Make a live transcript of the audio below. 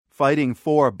fighting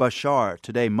for Bashar.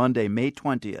 Today, Monday, May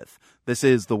 20th. This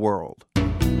is The World.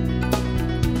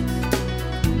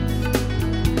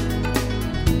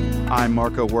 I'm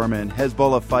Marco Werman.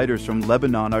 Hezbollah fighters from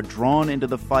Lebanon are drawn into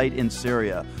the fight in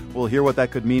Syria. We'll hear what that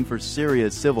could mean for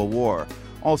Syria's civil war.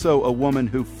 Also, a woman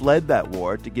who fled that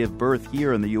war to give birth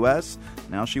here in the U.S.,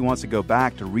 now she wants to go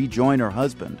back to rejoin her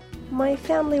husband. My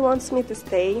family wants me to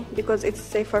stay because it's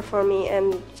safer for me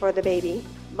and for the baby,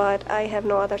 but I have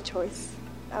no other choice.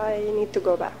 I need to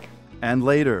go back. And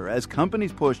later, as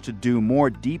companies push to do more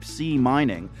deep-sea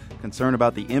mining, concern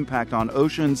about the impact on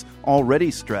oceans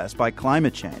already stressed by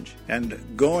climate change. And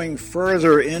going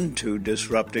further into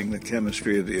disrupting the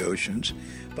chemistry of the oceans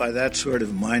by that sort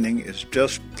of mining is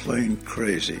just plain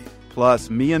crazy. Plus,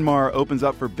 Myanmar opens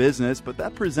up for business, but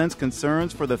that presents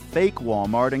concerns for the fake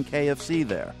Walmart and KFC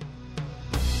there.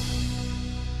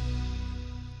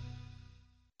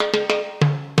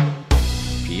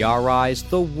 PRI's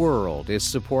The World is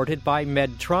supported by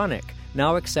Medtronic,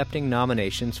 now accepting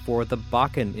nominations for the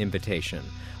Bakken Invitation,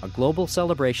 a global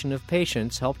celebration of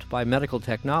patients helped by medical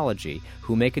technology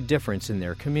who make a difference in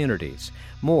their communities.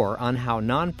 More on how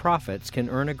nonprofits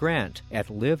can earn a grant at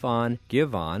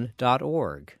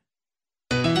liveongiveon.org.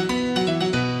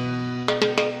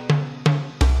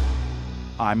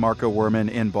 I'm Marco Werman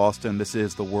in Boston. This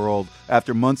is The World.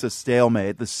 After months of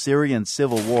stalemate, the Syrian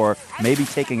civil war may be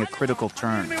taking a critical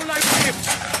turn.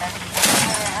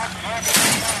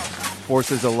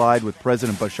 Forces allied with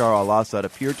President Bashar al-Assad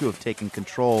appear to have taken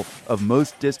control of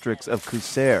most districts of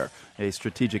Qusair, a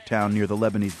strategic town near the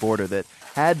Lebanese border that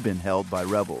had been held by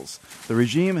rebels. The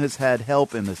regime has had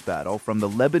help in this battle from the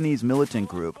Lebanese militant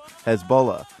group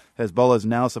Hezbollah. Hezbollah is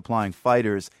now supplying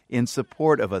fighters in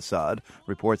support of Assad.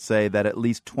 Reports say that at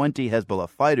least 20 Hezbollah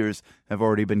fighters have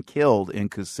already been killed in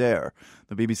Qusair.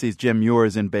 The BBC's Jim Muir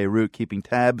is in Beirut keeping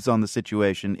tabs on the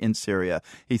situation in Syria.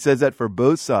 He says that for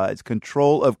both sides,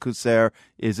 control of Qusair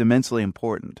is immensely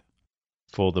important.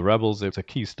 For the rebels, it's a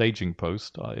key staging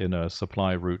post in a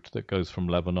supply route that goes from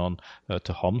Lebanon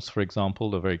to Homs, for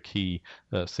example, a very key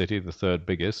city, the third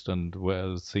biggest, and where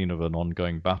the scene of an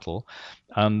ongoing battle.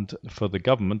 And for the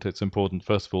government, it's important,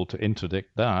 first of all, to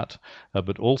interdict that,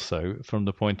 but also from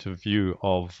the point of view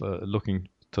of looking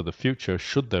to the future,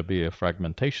 should there be a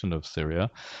fragmentation of Syria,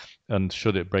 and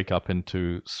should it break up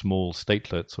into small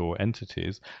statelets or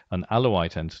entities, an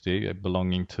Alawite entity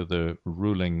belonging to the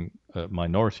ruling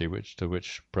minority, to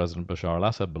which President Bashar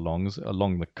al-Assad belongs,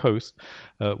 along the coast,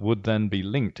 would then be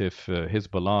linked, if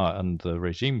Hezbollah and the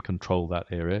regime control that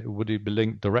area, would it be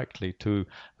linked directly to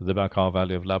the Bekaa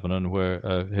Valley of Lebanon, where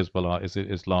Hezbollah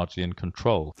is largely in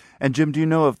control. And Jim, do you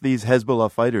know if these Hezbollah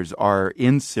fighters are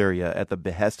in Syria at the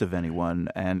behest of anyone,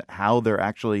 and how they're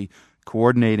actually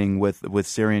coordinating with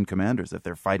Syrian commanders if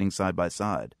they're fighting side by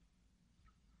side?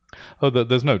 Oh,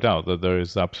 there's no doubt that there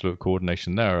is absolute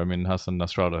coordination there. I mean, Hassan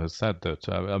Nasrallah has said that.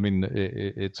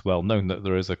 It's well known that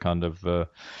there is a kind of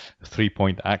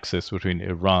three-point axis between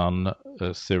Iran,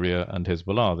 Syria, and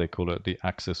Hezbollah. They call it the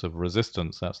axis of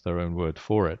resistance. That's their own word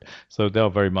for it. So they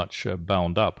are very much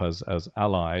bound up as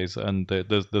allies, and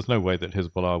there's no way that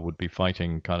Hezbollah would be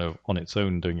fighting kind of on its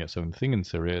own, doing its own thing in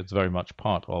Syria. It's very much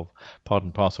part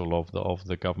and parcel of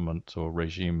the government or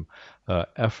regime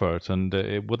effort, and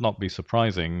it would not be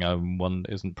surprising. One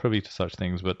isn't privy to such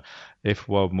things, but if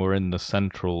we're in the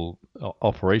central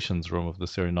operations room of the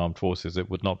Syrian armed forces,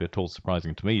 it would not be at all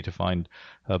surprising to me to find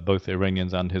both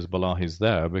Iranians and Hezbollahis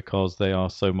there, because they are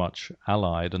so much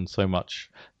allied and so much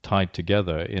tied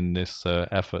together in this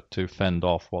effort to fend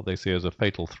off what they see as a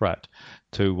fatal threat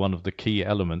to one of the key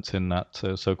elements in that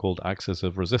so-called axis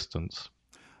of resistance.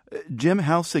 Jim,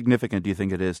 how significant do you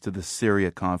think it is to the Syria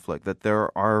conflict that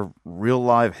there are real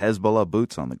live Hezbollah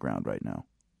boots on the ground right now?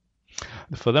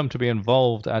 For them to be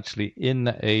involved actually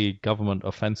in a government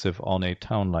offensive on a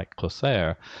town like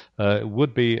Qusair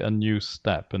would be a new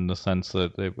step, in the sense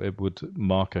that it would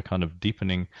mark a kind of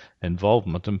deepening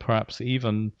involvement, and perhaps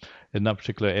even in that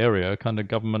particular area a kind of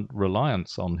government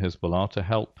reliance on Hezbollah to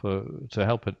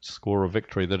help it score a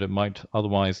victory that it might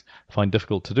otherwise find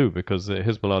difficult to do, because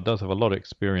Hezbollah does have a lot of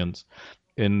experience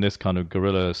in this kind of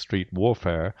guerrilla street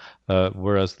warfare,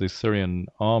 whereas the Syrian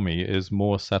army is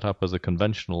more set up as a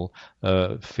conventional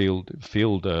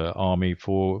field army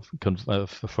for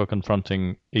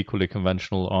confronting equally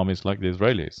conventional armies like the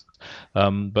Israelis.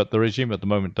 But the regime at the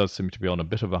moment does seem to be on a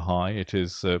bit of a high. It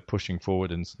is pushing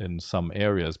forward in some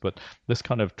areas, but this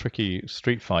kind of tricky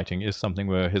street fighting is something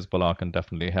where Hezbollah can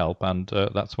definitely help, and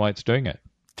that's why it's doing it.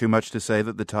 Too much to say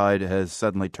that the tide has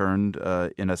suddenly turned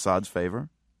in Assad's favor?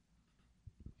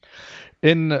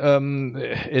 In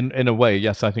a way,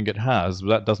 yes, I think it has.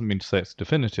 That doesn't mean to say it's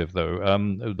definitive, though.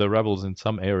 The rebels in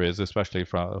some areas, especially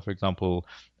for example,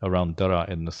 around Daraa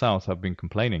in the south, have been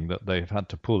complaining that they've had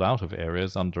to pull out of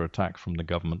areas under attack from the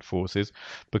government forces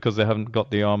because they haven't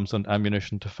got the arms and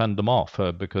ammunition to fend them off,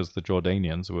 because the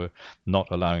Jordanians were not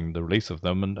allowing the release of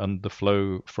them, and the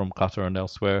flow from Qatar and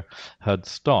elsewhere had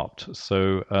stopped.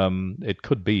 So it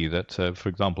could be that, for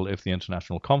example, if the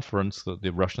international conference that the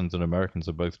Russians and Americans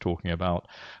are both talking about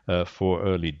for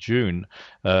early June,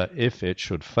 if it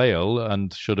should fail,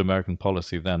 and should American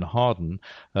policy then harden,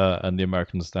 and the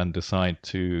Americans then decide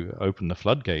to open the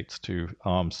floodgates to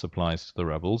arms supplies to the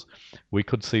rebels, we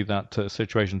could see that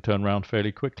situation turn around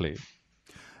fairly quickly.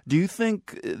 Do you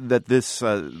think that this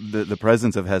the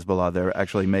presence of Hezbollah there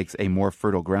actually makes a more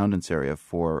fertile ground in Syria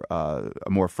for a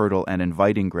more fertile and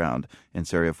inviting ground in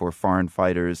Syria for foreign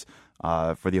fighters,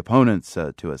 for the opponents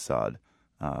to Assad?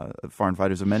 Foreign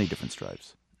fighters of many different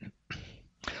stripes.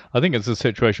 I think it's a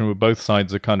situation where both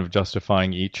sides are kind of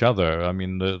justifying each other. I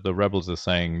mean, the rebels are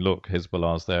saying, look,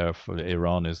 Hezbollah's there,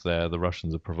 Iran is there, the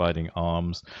Russians are providing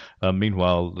arms.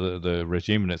 Meanwhile, the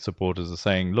regime and its supporters are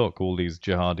saying, look, all these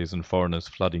jihadis and foreigners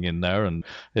flooding in there, and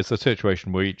it's a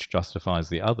situation where each justifies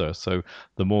the other. So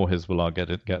the more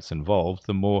Hezbollah gets involved,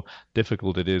 the more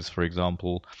difficult it is, for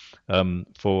example,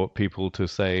 for people to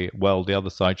say, well, the other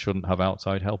side shouldn't have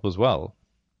outside help as well.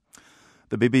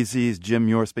 The BBC's Jim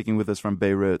Muir speaking with us from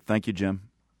Beirut. Thank you, Jim.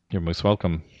 You're most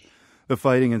welcome. The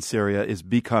fighting in Syria is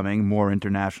becoming more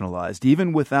internationalized,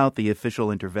 even without the official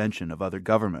intervention of other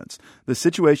governments. The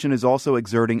situation is also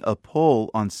exerting a pull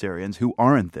on Syrians who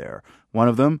aren't there. One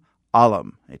of them,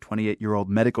 Alam, a 28-year-old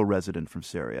medical resident from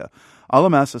Syria.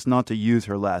 Alam asked us not to use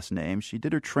her last name. She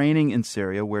did her training in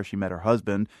Syria where she met her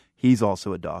husband. He's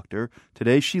also a doctor.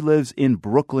 Today she lives in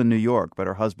Brooklyn, New York, but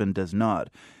her husband does not.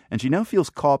 And she now feels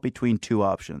caught between two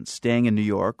options, staying in New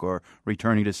York or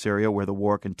returning to Syria where the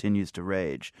war continues to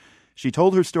rage. She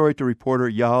told her story to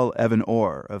reporter Yael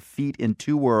Evan-Or of Feet in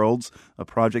Two Worlds, a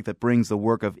project that brings the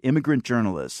work of immigrant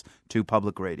journalists to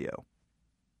public radio.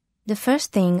 The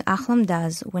first thing Ahlam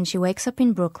does when she wakes up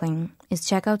in Brooklyn is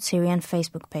check out Syrian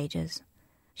Facebook pages.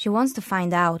 She wants to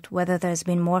find out whether there's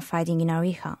been more fighting in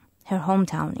Ariha, her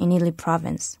hometown in Idlib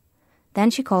province. Then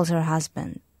she calls her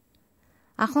husband.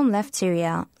 Ahlam left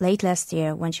Syria late last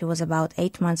year when she was about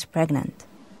 8 months pregnant.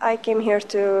 I came here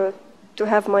to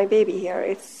have my baby here.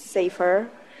 It's safer,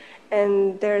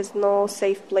 and there's no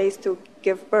safe place to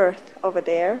give birth over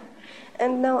there.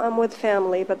 And now I'm with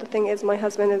family, but the thing is my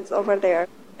husband is over there,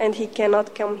 and he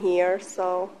cannot come here,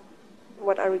 so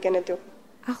what are we going to do?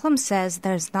 Ahlam says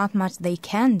there's not much they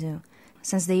can do.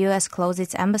 Since the U.S. closed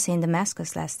its embassy in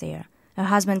Damascus last year, her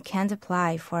husband can't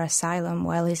apply for asylum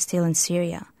while he's still in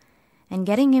Syria. And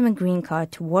getting him a green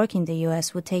card to work in the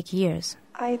U.S. would take years.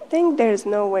 I think there's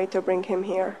no way to bring him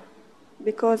here,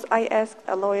 because I asked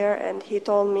a lawyer and he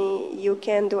told me you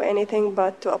can't do anything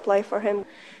but to apply for him.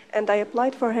 And I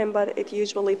applied for him, but it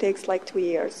usually takes like 2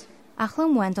 years.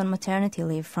 Ahlam went on maternity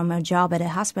leave from her job at a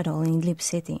hospital in Idlib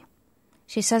city.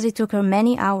 She says it took her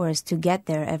many hours to get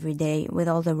there every day with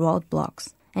all the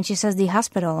roadblocks. And she says the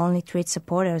hospital only treats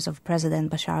supporters of President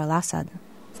Bashar al-Assad.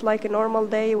 It's like a normal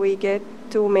day. We get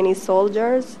too many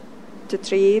soldiers to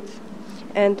treat.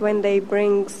 And when they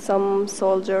bring some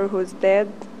soldier who's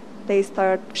dead, they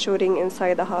start shooting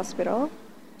inside the hospital.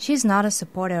 She's not a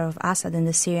supporter of Assad and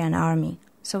the Syrian army,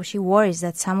 so she worries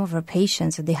that some of her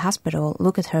patients at the hospital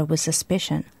look at her with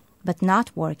suspicion. But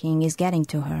not working is getting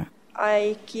to her.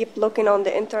 I keep looking on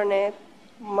the internet.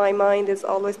 My mind is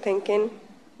always thinking,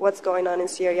 what's going on in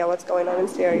Syria, what's going on in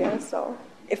Syria. So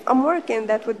if I'm working,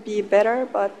 that would be better,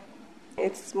 but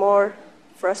it's more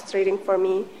frustrating for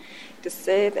me to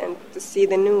sit and to see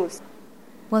the news.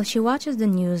 While she watches the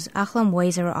news, Ahlam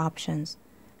weighs her options.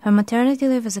 Her maternity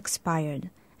leave has expired,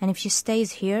 and if she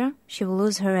stays here, she will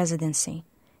lose her residency.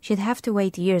 She'd have to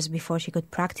wait years before she could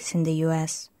practice in the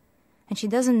U.S. And she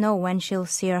doesn't know when she'll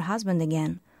see her husband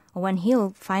again, or when he'll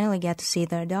finally get to see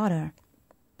their daughter.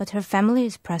 But her family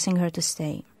is pressing her to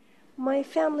stay. My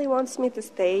family wants me to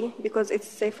stay because it's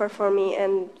safer for me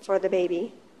and for the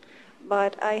baby.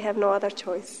 But I have no other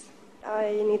choice.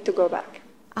 I need to go back.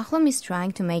 Ahlam is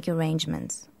trying to make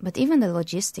arrangements, but even the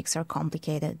logistics are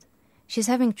complicated. She's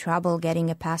having trouble getting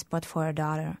a passport for her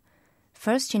daughter.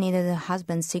 First, she needed her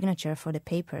husband's signature for the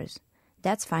papers.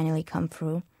 That's finally come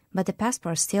through, but the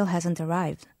passport still hasn't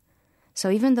arrived. So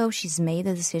even though she's made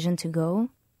the decision to go,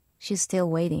 she's still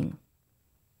waiting.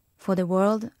 For The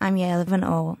World, I'm Yael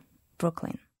Evan-Or,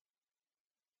 Brooklyn.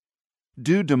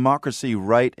 Do democracy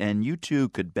right, and you too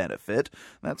could benefit.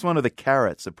 That's one of the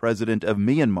carrots the president of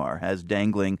Myanmar has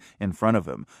dangling in front of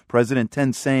him. President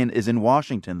Thein Sein is in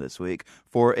Washington this week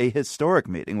for a historic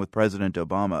meeting with President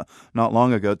Obama. Not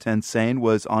long ago, Thein Sein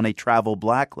was on a travel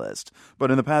blacklist. But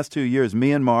in the past 2 years,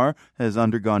 Myanmar has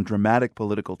undergone dramatic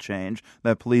political change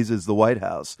that pleases the White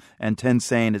House. And Thein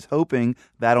Sein is hoping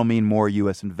that'll mean more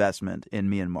U.S. investment in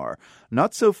Myanmar.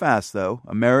 Not so fast, though.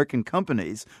 American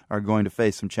companies are going to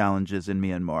face some challenges in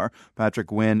Myanmar. Patrick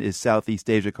Nguyen is Southeast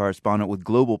Asia correspondent with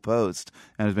Global Post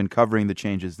and has been covering the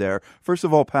changes there. First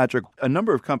of all, Patrick, a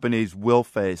number of companies will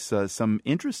face some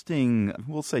interesting,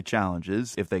 we'll say,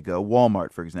 challenges if they go.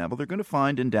 Walmart, for example, they're going to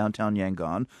find in downtown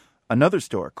Yangon another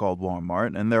store called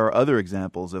Walmart, and there are other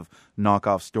examples of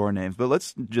knockoff store names. But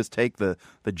let's just take the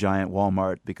giant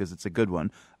Walmart because it's a good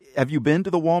one. Have you been to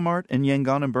the Walmart in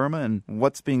Yangon in Burma, and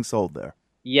what's being sold there?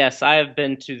 Yes, I have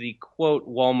been to the, quote,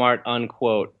 Walmart,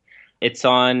 unquote. It's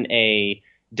on a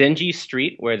dingy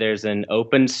street where there's an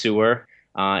open sewer,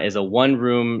 is a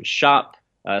one-room shop.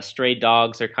 Stray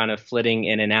dogs are kind of flitting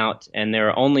in and out, and there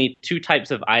are only two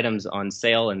types of items on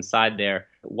sale inside there,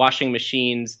 washing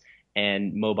machines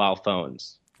and mobile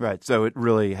phones. Right, so it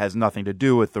really has nothing to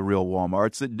do with the real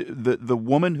Walmarts. The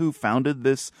woman who founded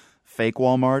this fake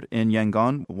Walmart in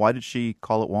Yangon, why did she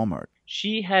call it Walmart?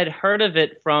 She had heard of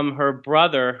it from her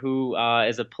brother, who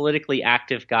is a politically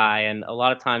active guy, and a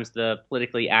lot of times the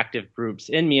politically active groups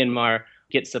in Myanmar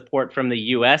get support from the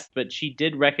U.S., but she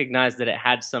did recognize that it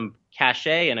had some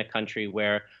cachet in a country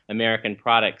where American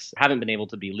products haven't been able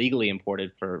to be legally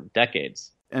imported for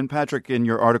decades. And Patrick, in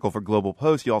your article for Global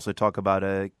Post, you also talk about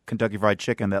a Kentucky Fried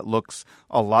Chicken that looks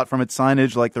a lot from its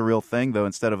signage like the real thing, though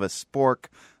instead of a spork,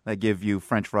 they give you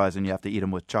French fries and you have to eat them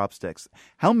with chopsticks.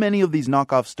 How many of these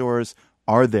knockoff stores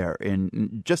are there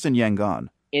just in Yangon?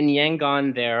 In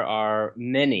Yangon, there are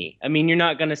many. I mean, you're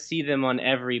not going to see them on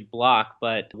every block,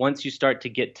 but once you start to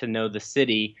get to know the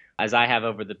city, as I have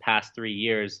over the past 3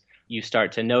 years, you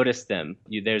start to notice them.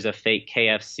 There's a fake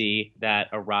KFC that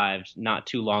arrived not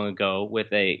too long ago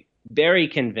with a very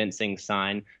convincing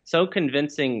sign. So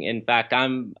convincing, in fact,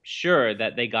 I'm sure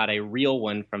that they got a real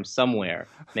one from somewhere,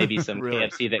 maybe some really?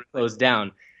 KFC that closed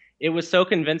down. It was so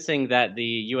convincing that the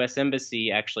U.S.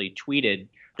 Embassy actually tweeted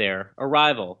their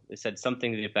arrival. They said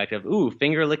something to the effect of, "Ooh,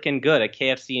 finger licking good, a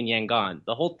KFC in Yangon."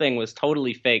 The whole thing was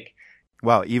totally fake.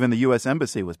 Wow, even the U.S.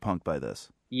 Embassy was punked by this.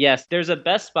 Yes, there's a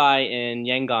Best Buy in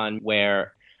Yangon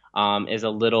where is a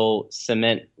little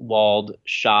cement-walled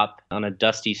shop on a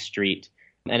dusty street,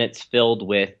 and it's filled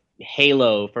with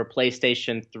Halo for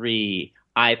PlayStation 3,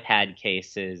 iPad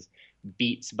cases,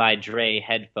 Beats by Dre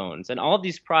headphones. And all of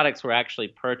these products were actually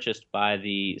purchased by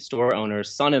the store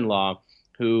owner's son-in-law,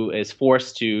 who is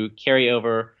forced to carry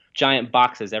over giant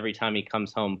boxes every time he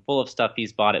comes home full of stuff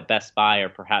he's bought at Best Buy or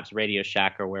perhaps Radio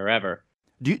Shack or wherever.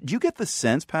 Do you get the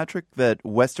sense, Patrick, that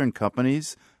Western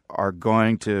companies are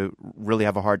going to really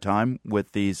have a hard time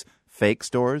with these fake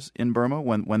stores in Burma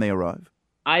when they arrive?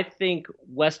 I think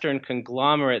Western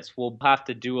conglomerates will have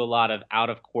to do a lot of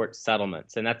out-of-court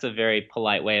settlements, and that's a very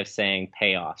polite way of saying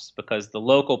payoffs, because the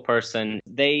local person,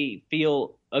 they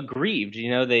feel aggrieved.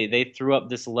 You know, they threw up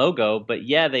this logo, but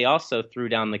yeah, they also threw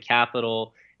down the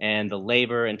capital and the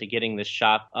labor into getting the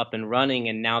shop up and running,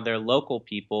 and now their local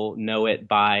people know it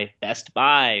by Best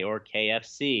Buy or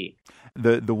KFC.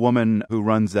 The woman who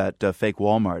runs that fake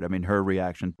Walmart, I mean, her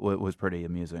reaction was pretty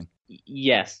amusing.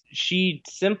 Yes, she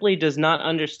simply does not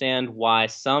understand why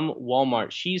some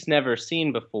Walmart she's never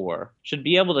seen before should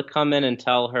be able to come in and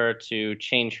tell her to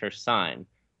change her sign.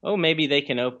 Oh, maybe they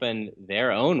can open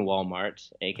their own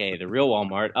Walmart, aka the real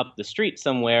Walmart, up the street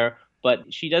somewhere,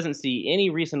 but she doesn't see any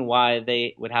reason why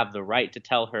they would have the right to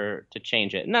tell her to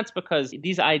change it. And that's because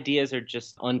these ideas are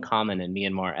just uncommon in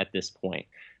Myanmar at this point.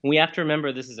 And we have to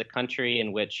remember this is a country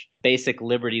in which basic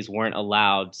liberties weren't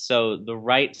allowed. So the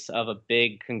rights of a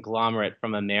big conglomerate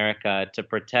from America to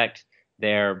protect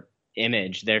their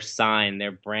image, their sign,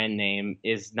 their brand name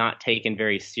is not taken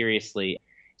very seriously.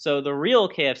 So the real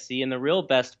KFC and the real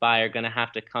Best Buy are going to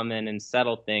have to come in and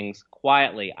settle things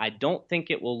quietly. I don't think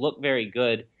it will look very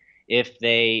good if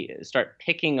they start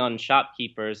picking on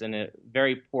shopkeepers in a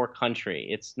very poor country.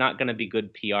 It's not going to be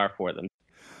good PR for them.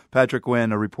 Patrick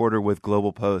Nguyen, a reporter with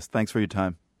Global Post. Thanks for your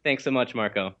time. Thanks so much,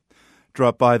 Marco.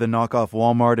 Drop by the knockoff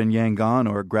Walmart in Yangon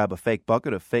or grab a fake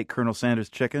bucket of fake Colonel Sanders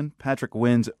chicken. Patrick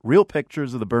Nguyen's real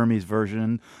pictures of the Burmese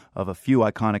version of a few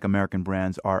iconic American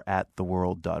brands are at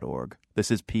theworld.org.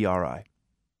 This is PRI.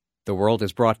 The World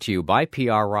is brought to you by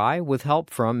PRI with help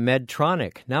from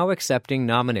Medtronic, now accepting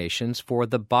nominations for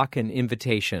the Bakken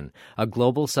Invitation, a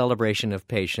global celebration of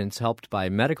patients helped by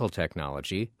medical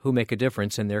technology who make a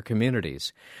difference in their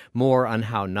communities. More on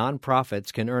how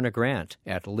nonprofits can earn a grant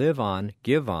at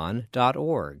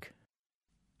liveongiveon.org.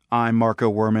 I'm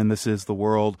Marco Werman. This is The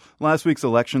World. Last week's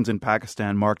elections in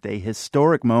Pakistan marked a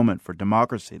historic moment for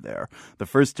democracy there, the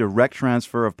first direct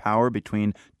transfer of power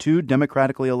between two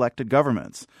democratically elected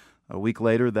governments. A week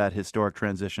later, that historic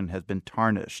transition has been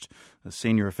tarnished. A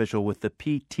senior official with the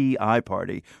PTI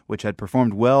party, which had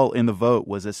performed well in the vote,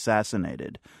 was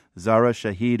assassinated. Zahra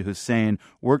Shahid Hussain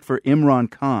worked for Imran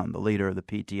Khan, the leader of the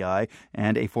PTI,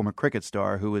 and a former cricket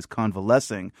star who is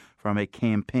convalescing from a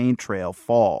campaign trail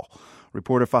fall.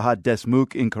 Reporter Fahad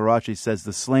Desmouk in Karachi says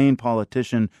the slain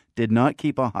politician did not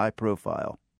keep a high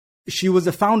profile. She was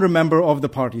a founder member of the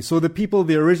party. So the people,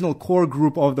 the original core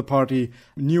group of the party,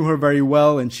 knew her very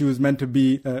well, and she was meant to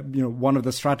be, one of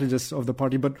the strategists of the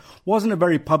party, but wasn't a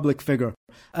very public figure.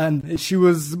 And she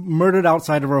was murdered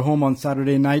outside of her home on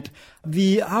Saturday night.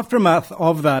 The aftermath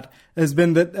of that has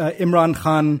been that Imran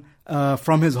Khan,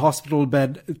 from his hospital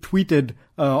bed, tweeted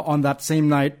on that same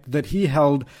night that he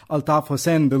held Altaf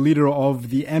Hussain, the leader of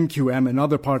the MQM,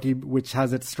 another party which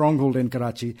has its stronghold in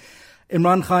Karachi.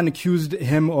 Imran Khan accused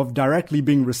him of directly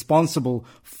being responsible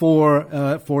for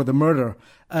the murder.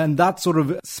 And that sort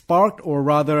of sparked, or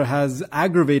rather has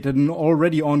aggravated, an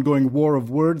already ongoing war of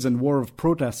words and war of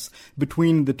protests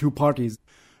between the two parties.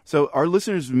 So our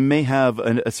listeners may have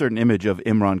a certain image of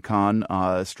Imran Khan,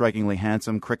 strikingly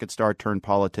handsome cricket star turned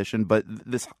politician, but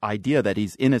this idea that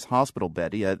he's in his hospital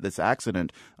bed, he had this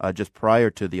accident just prior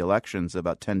to the elections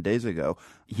about 10 days ago.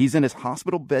 He's in his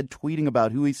hospital bed tweeting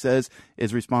about who he says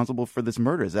is responsible for this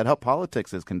murder. Is that how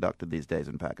politics is conducted these days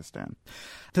in Pakistan?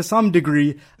 To some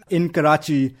degree, in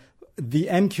Karachi, the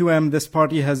MQM, this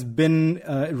party, has been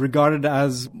regarded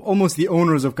as almost the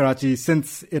owners of Karachi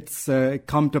since it's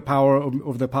come to power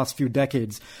over the past few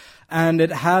decades. And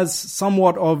it has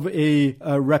somewhat of a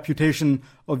reputation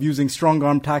of using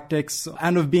strong-arm tactics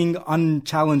and of being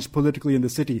unchallenged politically in the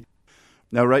city.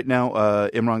 Now, right now,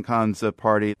 Imran Khan's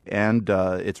party and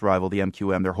its rival, the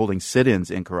MQM, they're holding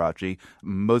sit-ins in Karachi,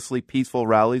 mostly peaceful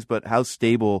rallies, but how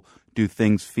stable do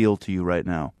things feel to you right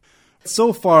now?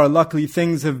 So far, luckily,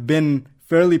 things have been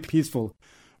fairly peaceful.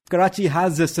 Karachi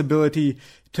has this ability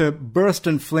to burst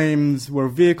in flames where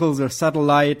vehicles are set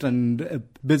alight and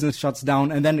business shuts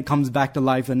down, and then it comes back to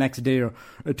life the next day or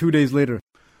 2 days later.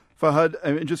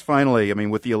 Fahad, just finally,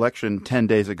 with the election 10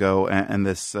 days ago and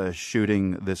this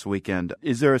shooting this weekend,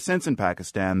 is there a sense in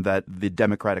Pakistan that the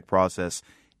democratic process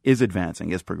is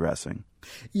advancing, is progressing?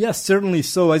 Yes, certainly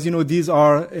so. As you know, these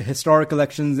are historic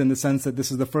elections in the sense that this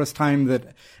is the first time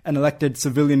that an elected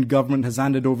civilian government has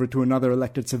handed over to another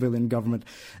elected civilian government.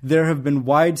 There have been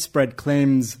widespread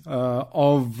claims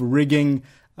of rigging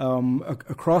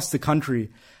across the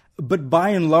country. But by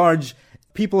and large,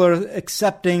 people are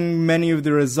accepting many of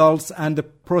the results, and the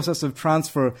process of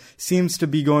transfer seems to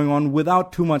be going on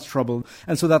without too much trouble.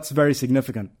 And so that's very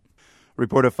significant.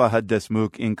 Reporter Fahad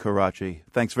Desmouk in Karachi.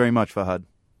 Thanks very much, Fahad.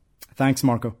 Thanks,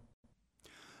 Marco.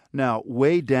 Now,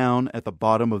 way down at the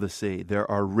bottom of the sea, there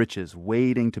are riches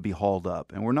waiting to be hauled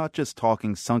up. And we're not just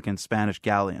talking sunken Spanish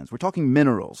galleons. We're talking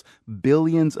minerals,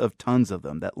 billions of tons of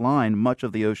them that line much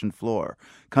of the ocean floor.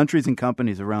 Countries and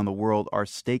companies around the world are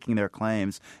staking their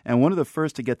claims. And one of the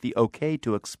first to get the okay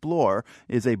to explore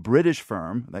is a British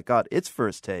firm that got its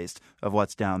first taste of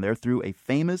what's down there through a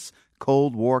famous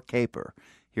Cold War caper.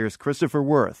 Here's Christopher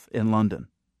Worth in London.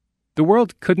 The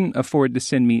world couldn't afford to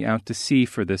send me out to sea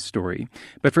for this story.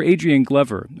 But for Adrian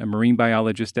Glover, a marine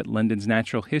biologist at London's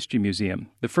Natural History Museum,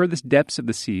 the furthest depths of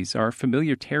the seas are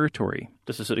familiar territory.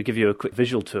 Just to sort of give you a quick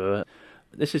visual tour,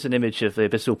 this is an image of the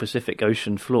abyssal Pacific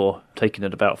Ocean floor, taken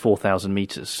at about 4,000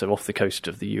 meters, so off the coast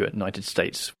of the United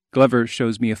States. Glover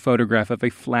shows me a photograph of a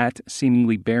flat,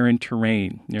 seemingly barren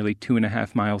terrain, nearly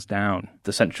 2.5 miles down.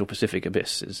 The Central Pacific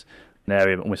Abyss is an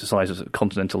area almost the size of the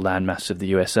continental landmass of the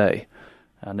USA.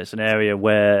 And it's an area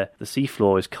where the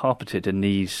seafloor is carpeted in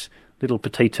these little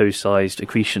potato-sized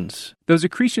accretions. Those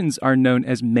accretions are known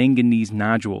as manganese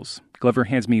nodules. Glover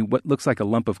hands me what looks like a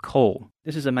lump of coal.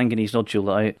 This is a manganese nodule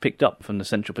that I picked up from the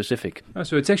Central Pacific. Oh,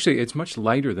 so it's much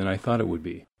lighter than I thought it would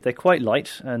be. They're quite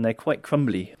light and they're quite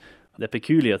crumbly. They're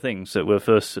peculiar things that were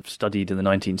first studied in the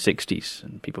 1960s,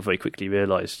 and people very quickly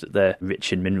realized that they're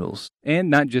rich in minerals. And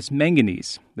not just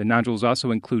manganese. The nodules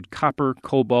also include copper,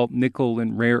 cobalt, nickel,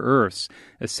 and rare earths,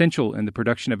 essential in the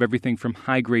production of everything from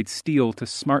high-grade steel to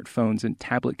smartphones and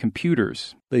tablet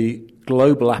computers. The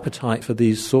global appetite for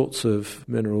these sorts of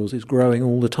minerals is growing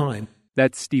all the time.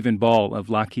 That's Stephen Ball of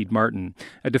Lockheed Martin,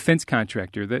 a defense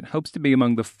contractor that hopes to be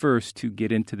among the first to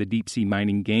get into the deep-sea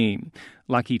mining game.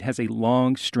 Lockheed has a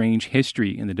long, strange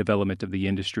history in the development of the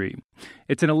industry.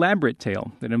 It's an elaborate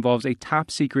tale that involves a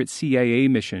top-secret CIA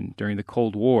mission during the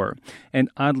Cold War. And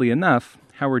oddly enough,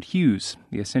 Howard Hughes,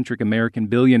 the eccentric American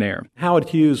billionaire. Howard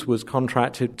Hughes was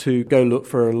contracted to go look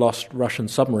for a lost Russian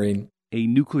submarine. A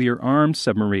nuclear-armed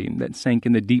submarine that sank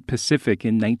in the deep Pacific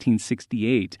in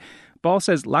 1968. Ball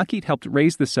says Lockheed helped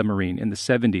raise the submarine in the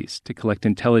 70s to collect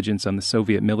intelligence on the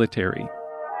Soviet military.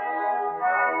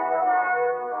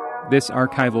 This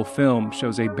archival film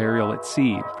shows a burial at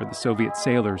sea for the Soviet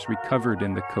sailors recovered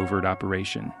in the covert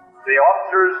operation. The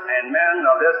officers and men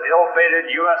of this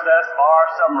ill-fated USSR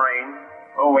submarine,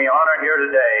 whom we honor here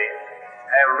today,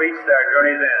 have reached their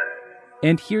journey's end.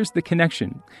 And here's the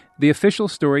connection. The official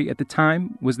story at the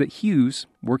time was that Hughes,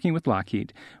 working with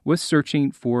Lockheed, was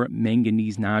searching for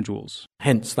manganese nodules.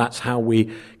 Hence, that's how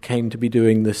we came to be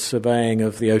doing this surveying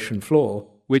of the ocean floor.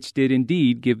 Which did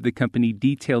indeed give the company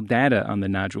detailed data on the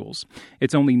nodules.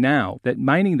 It's only now that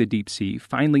mining the deep sea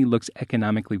finally looks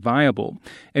economically viable.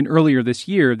 And earlier this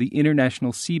year, the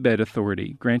International Seabed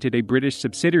Authority granted a British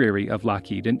subsidiary of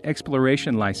Lockheed an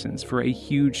exploration license for a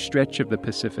huge stretch of the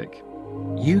Pacific.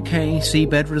 UK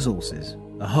Seabed Resources,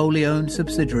 a wholly owned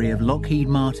subsidiary of Lockheed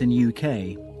Martin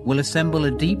UK, will assemble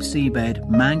a deep seabed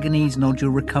manganese nodule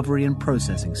recovery and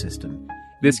processing system.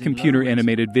 This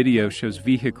computer-animated video shows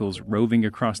vehicles roving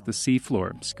across the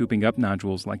seafloor, scooping up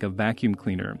nodules like a vacuum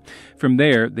cleaner. From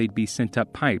there, they'd be sent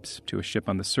up pipes to a ship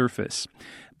on the surface.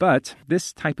 But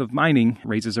this type of mining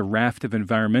raises a raft of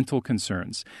environmental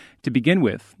concerns. To begin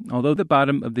with, although the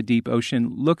bottom of the deep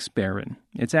ocean looks barren,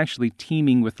 it's actually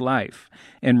teeming with life.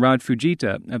 And Rod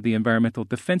Fujita of the Environmental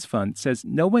Defense Fund says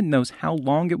no one knows how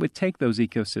long it would take those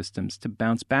ecosystems to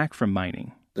bounce back from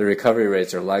mining. The recovery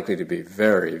rates are likely to be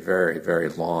very, very, very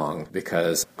long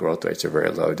because growth rates are very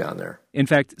low down there. In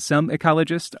fact, some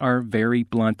ecologists are very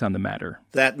blunt on the matter.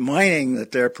 That mining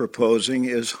that they're proposing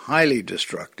is highly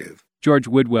destructive. George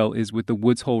Woodwell is with the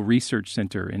Woods Hole Research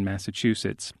Center in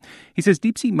Massachusetts. He says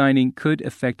deep-sea mining could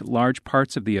affect large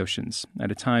parts of the oceans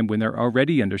at a time when they're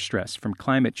already under stress from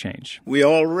climate change. We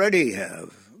already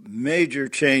have major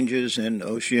changes in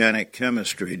oceanic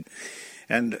chemistry,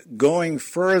 and going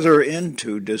further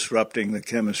into disrupting the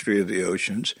chemistry of the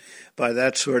oceans by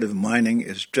that sort of mining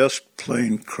is just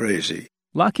plain crazy.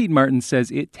 Lockheed Martin says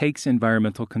it takes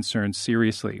environmental concerns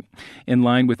seriously. In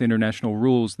line with international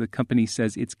rules, the company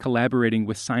says it's collaborating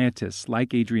with scientists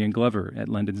like Adrian Glover at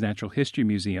London's Natural History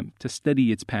Museum to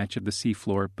study its patch of the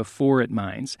seafloor before it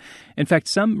mines. In fact,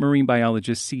 some marine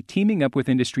biologists see teaming up with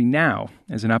industry now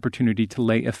as an opportunity to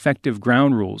lay effective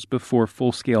ground rules before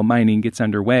full-scale mining gets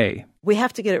underway. We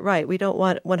have to get it right. We don't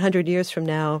want 100 years from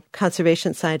now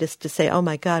conservation scientists to say, oh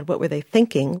my God, what were they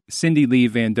thinking? Cindy Lee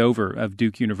Van Dover of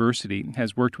Duke University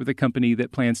has worked with a company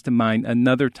that plans to mine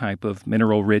another type of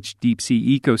mineral-rich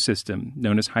deep-sea ecosystem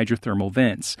known as hydrothermal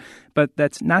vents. But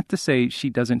that's not to say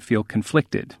she doesn't feel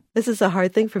conflicted. This is a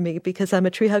hard thing for me because I'm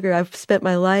a tree hugger. I've spent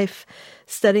my life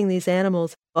studying these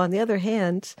animals. On the other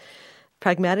hand,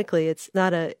 pragmatically, it's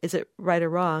not is it right or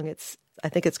wrong? I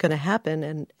think it's going to happen,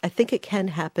 and I think it can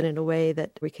happen in a way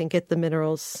that we can get the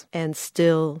minerals and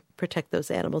still protect those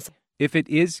animals. If it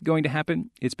is going to happen,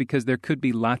 it's because there could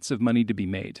be lots of money to be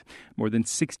made. More than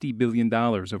 $60 billion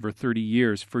over 30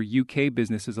 years for UK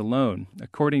businesses alone,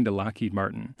 according to Lockheed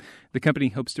Martin. The company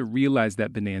hopes to realize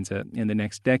that bonanza in the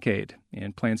next decade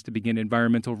and plans to begin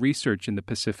environmental research in the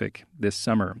Pacific this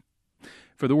summer.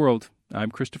 For The World,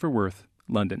 I'm Christopher Worth,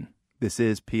 London. This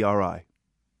is PRI.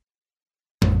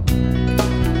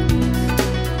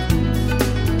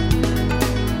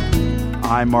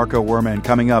 I'm Marco Werman.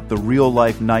 Coming up, the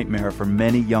real-life nightmare for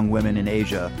many young women in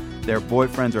Asia. Their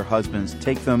boyfriends or husbands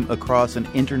take them across an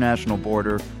international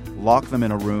border, lock them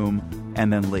in a room,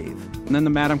 and then leave. And then the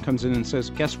madam comes in and says,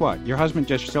 guess what? Your husband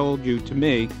just sold you to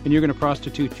me, and you're going to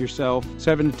prostitute yourself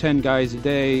 7 to 10 guys a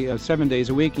day, 7 days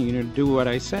a week, and you're going to do what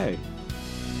I say.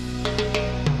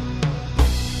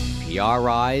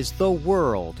 PRI's The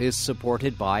World is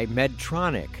supported by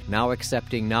Medtronic, now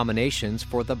accepting nominations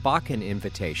for the Bakken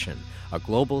Invitation, a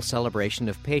global celebration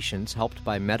of patients helped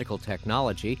by medical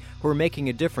technology who are making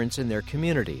a difference in their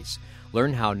communities.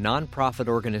 Learn how nonprofit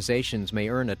organizations may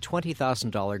earn a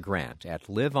 $20,000 grant at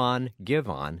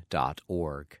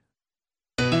liveongiveon.org.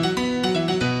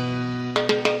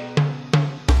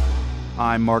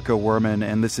 I'm Marco Werman,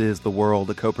 and this is The World,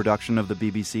 a co-production of the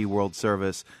BBC World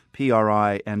Service,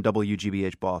 PRI, and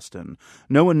WGBH Boston.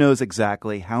 No one knows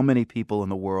exactly how many people in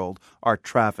the world are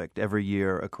trafficked every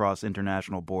year across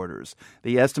international borders.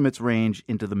 The estimates range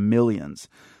into the millions.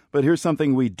 But here's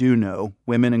something we do know.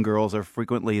 Women and girls are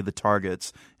frequently the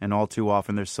targets, and all too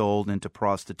often they're sold into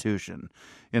prostitution.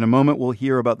 In a moment, we'll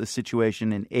hear about the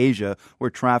situation in Asia, where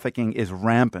trafficking is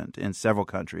rampant in several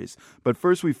countries. But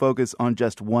first, we focus on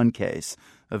just one case,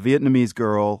 a Vietnamese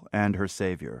girl and her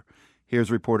savior.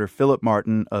 Here's reporter Philip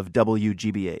Martin of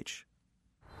WGBH.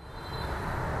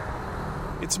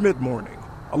 It's mid-morning.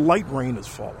 A light rain is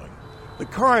falling. The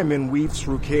car I'm in weaves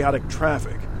through chaotic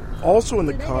traffic. Also in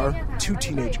the car, 2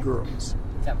 teenage girls.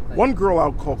 One girl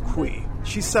I'll call Kui.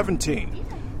 She's 17.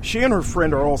 She and her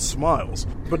friend are all smiles,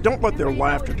 but don't let their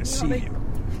laughter deceive you.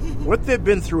 What they've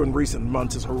been through in recent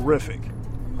months is horrific.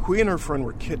 Kui and her friend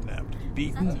were kidnapped,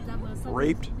 beaten,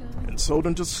 raped, and sold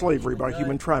into slavery by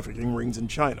human trafficking rings in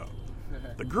China.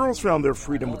 The girls found their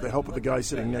freedom with the help of the guy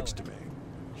sitting next to me.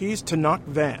 He's Tanak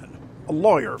Van, a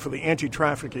lawyer for the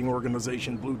anti-trafficking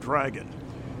organization Blue Dragon.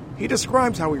 He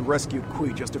describes how he rescued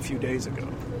Kui just a few days ago.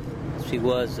 She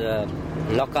was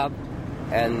locked up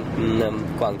in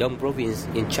Guangdong province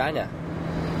in China.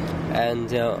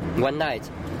 And one night,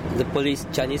 the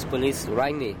Chinese police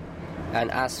rang me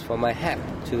and asked for my help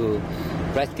to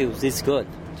rescue this girl.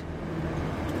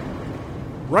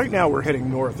 Right now, we're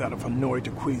heading north out of Hanoi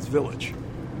to Kui's village.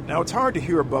 Now, it's hard to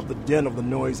hear above the din of the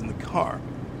noise in the car,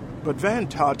 but Van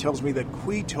Ta tells me that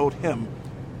Kui told him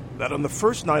that on the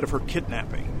first night of her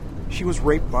kidnapping, she was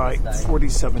raped by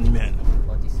 47 men.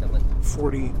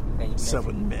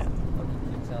 47 men.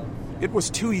 It was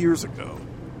 2 years ago.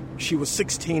 She was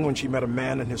 16 when she met a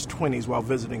man in his 20s while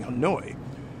visiting Hanoi.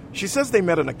 She says they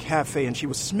met in a cafe and she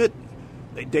was smitten.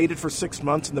 They dated for 6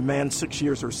 months and the man 6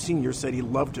 years her senior said he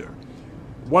loved her.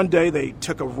 One day they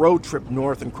took a road trip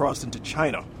north and crossed into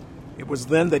China. It was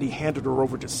then that he handed her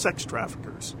over to sex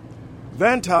traffickers.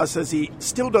 Van Ta says he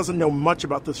still doesn't know much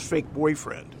about this fake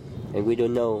boyfriend. And we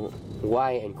don't know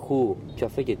why and who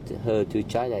trafficked her to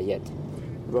China yet.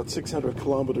 About 600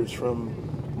 kilometers from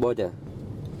border.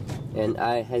 And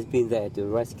I has been there to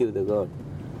rescue the girl.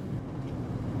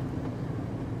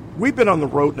 We've been on the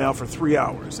road now for 3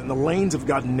 hours, and the lanes have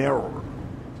gotten narrower.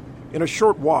 In a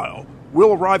short while,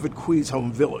 we'll arrive at Kui's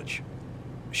home village.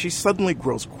 She suddenly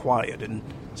grows quiet and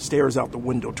stares out the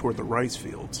window toward the rice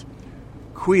fields.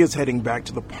 Kui is heading back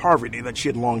to the poverty that she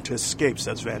had longed to escape,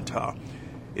 says Van Ta.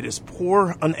 It is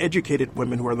poor, uneducated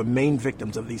women who are the main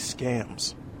victims of these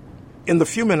scams. In the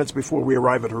few minutes before we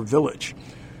arrive at her village,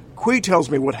 Kui tells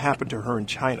me what happened to her in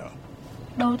China.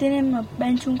 Đầu tiên em ở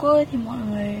bên Trung Quốc thì mọi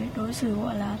người đối xử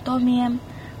gọi là tôn em,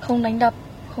 không đánh đập,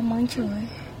 không mắng chửi.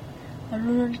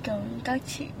 Luôn luôn kiểu các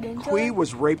chị đến cho Kui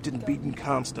was raped and beaten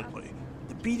constantly.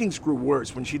 The beatings grew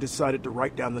worse when she decided to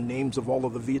write down the names of all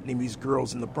of the Vietnamese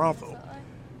girls in the brothel.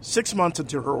 6 months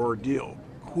into her ordeal,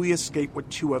 Kui escaped with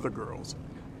 2 other girls.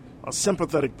 A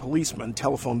sympathetic policeman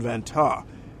telephoned Van Ta,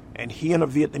 and he and a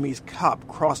Vietnamese cop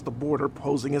crossed the border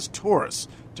posing as tourists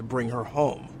to bring her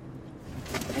home.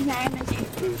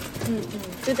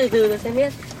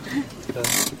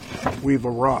 We've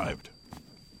arrived.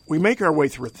 We make our way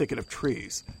through a thicket of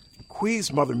trees.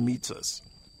 Kui's mother meets us.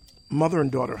 Mother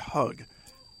and daughter hug,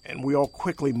 and we all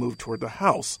quickly move toward the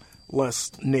house,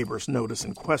 lest neighbors notice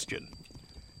and question.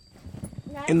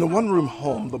 In the one-room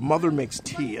home, the mother makes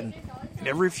tea and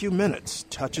every few minutes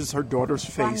touches her daughter's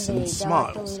face and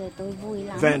smiles.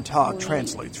 Van Ta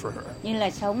translates for her.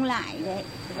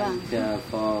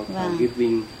 For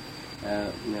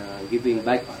giving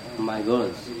back my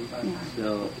girls.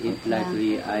 So if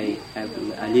likely I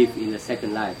live in a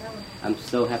second life, I'm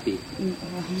so happy.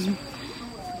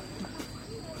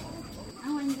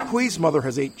 Kui's mother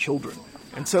has 8 children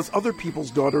and says other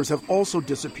people's daughters have also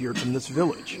disappeared from this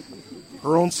village.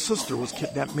 Her own sister was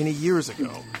kidnapped many years ago,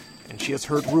 and she has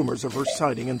heard rumors of her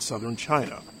sighting in southern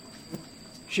China.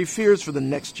 She fears for the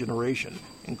next generation,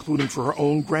 including for her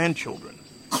own grandchildren.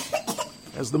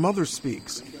 As the mother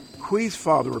speaks, Kui's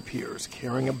father appears,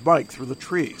 carrying a bike through the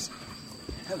trees.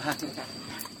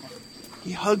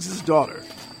 He hugs his daughter,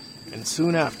 and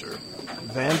soon after,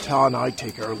 Van Ta and I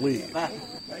take our leave.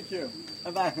 Thank you.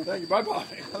 Bye-bye. Thank you. Bye-bye.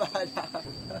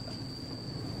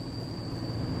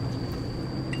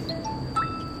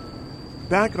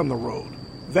 Back on the road,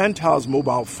 Van Ta's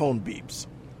mobile phone beeps.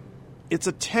 It's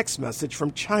a text message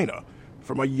from China,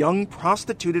 from a young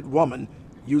prostituted woman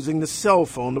using the cell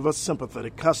phone of a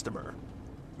sympathetic customer.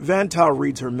 Van Ta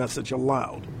reads her message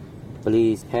aloud.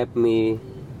 Please help me.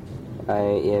 I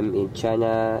am in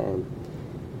China,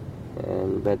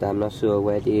 but I'm not sure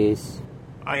where it is.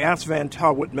 I asked Van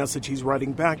Ta what message he's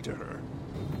writing back to her.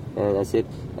 And I said,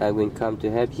 I will come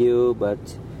to help you, but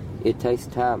it takes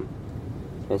time.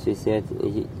 And she said,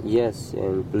 yes,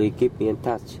 and please keep me in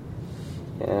touch.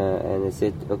 And I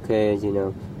said, okay,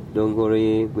 Don't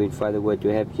worry, we'll find a way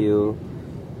to help you.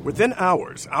 Within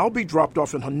hours, I'll be dropped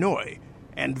off in Hanoi,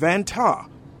 and Van Ta,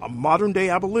 a modern-day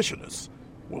abolitionist,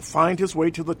 will find his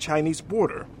way to the Chinese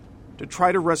border to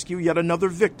try to rescue yet another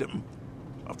victim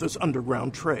of this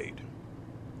underground trade.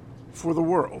 For the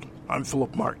World, I'm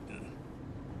Philip Martin.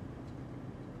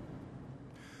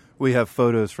 We have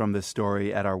photos from this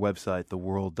story at our website,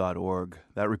 theworld.org.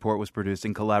 That report was produced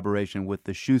in collaboration with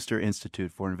the Schuster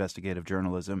Institute for Investigative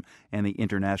Journalism and the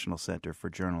International Center for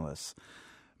Journalists.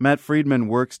 Matt Friedman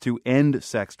works to end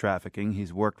sex trafficking.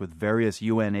 He's worked with various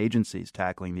UN agencies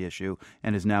tackling the issue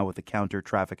and is now with the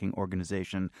counter-trafficking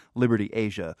organization Liberty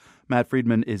Asia. Matt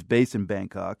Friedman is based in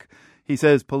Bangkok. He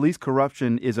says police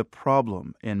corruption is a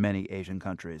problem in many Asian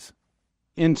countries.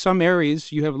 In some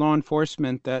areas, you have law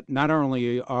enforcement that not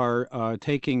only are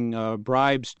taking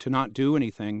bribes to not do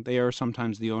anything, they are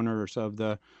sometimes the owners of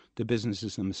the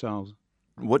businesses themselves.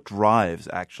 What drives,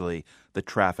 actually, the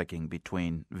trafficking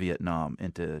between Vietnam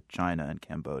into China and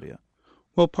Cambodia?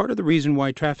 Well, part of the reason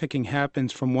why trafficking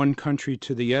happens from one country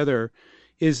to the other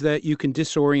is that you can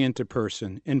disorient a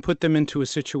person and put them into a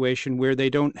situation where they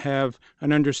don't have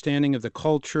an understanding of the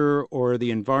culture or the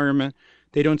environment.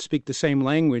 They don't speak the same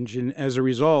language, and as a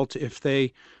result, if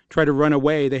they try to run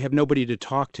away, they have nobody to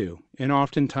talk to. And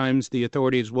oftentimes the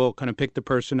authorities will kind of pick the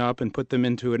person up and put them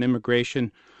into an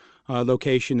immigration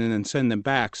location and then send them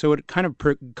back. So it kind of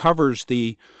covers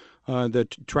the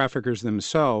traffickers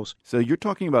themselves. So you're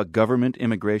talking about government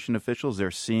immigration officials.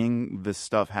 They're seeing this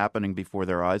stuff happening before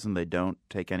their eyes and they don't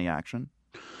take any action?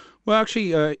 Well,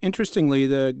 actually, interestingly,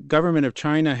 the government of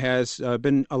China has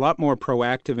been a lot more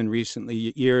proactive in recent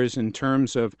years in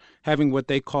terms of having what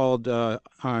they called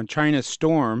China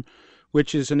Storm,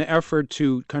 which is an effort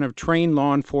to kind of train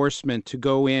law enforcement to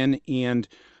go in and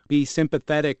be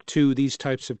sympathetic to these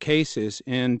types of cases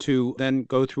and to then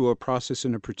go through a process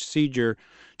and a procedure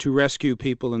to rescue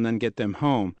people and then get them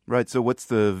home. Right. So what's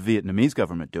the Vietnamese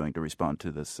government doing to respond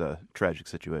to this tragic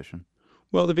situation?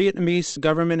 Well, the Vietnamese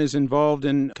government is involved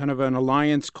in kind of an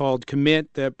alliance called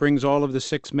Commit that brings all of the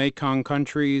 6 Mekong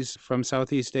countries from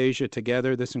Southeast Asia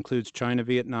together. This includes China,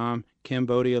 Vietnam,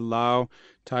 Cambodia, Laos,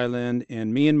 Thailand,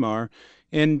 and Myanmar.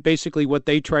 And basically what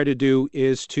they try to do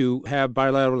is to have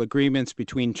bilateral agreements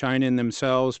between China and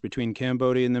themselves, between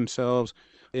Cambodia and themselves,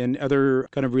 and other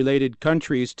kind of related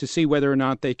countries to see whether or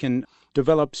not they can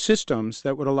develop systems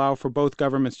that would allow for both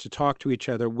governments to talk to each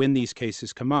other when these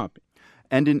cases come up.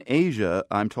 And in Asia,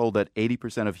 I'm told that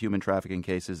 80% of human trafficking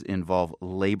cases involve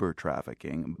labor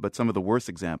trafficking. But some of the worst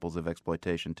examples of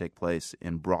exploitation take place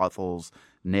in brothels,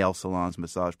 nail salons,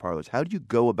 massage parlors. How do you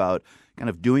go about kind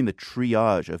of doing the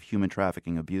triage of human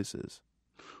trafficking abuses?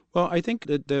 Well, I think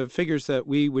that the figures that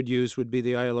we would use would be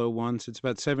the ILO ones. It's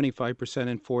about 75%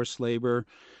 in forced labor.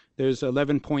 There's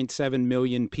 11.7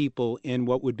 million people in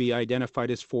what would be identified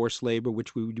as forced labor,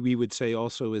 which we would say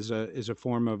also is a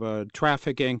form of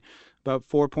trafficking. About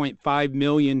 4.5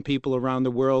 million people around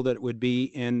the world that would be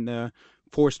in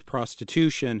forced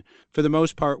prostitution. For the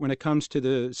most part, when it comes to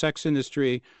the sex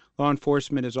industry, law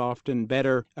enforcement is often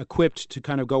better equipped to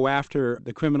kind of go after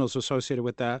the criminals associated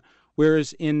with that.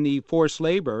 Whereas in the forced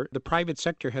labor, the private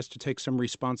sector has to take some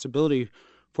responsibility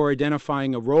for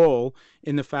identifying a role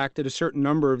in the fact that a certain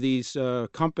number of these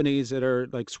companies that are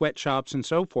like sweatshops and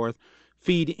so forth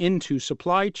feed into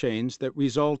supply chains that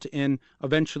result in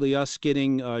eventually us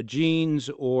getting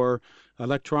jeans or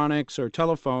electronics or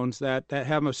telephones that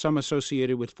have some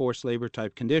associated with forced labor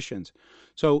type conditions.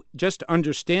 So just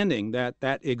understanding that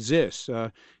exists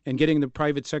and getting the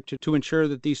private sector to ensure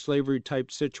that these slavery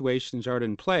type situations aren't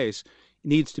in place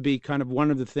needs to be kind of one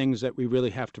of the things that we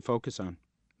really have to focus on.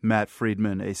 Matt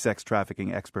Friedman, a sex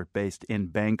trafficking expert based in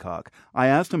Bangkok. I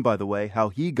asked him, by the way, how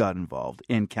he got involved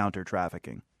in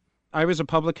counter-trafficking. I was a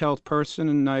public health person,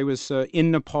 and I was in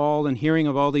Nepal and hearing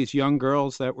of all these young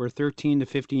girls that were 13 to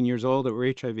 15 years old that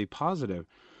were HIV positive.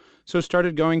 So I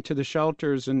started going to the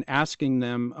shelters and asking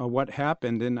them what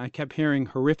happened, and I kept hearing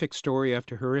horrific story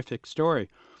after horrific story.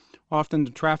 Often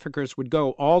the traffickers would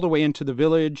go all the way into the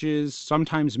villages,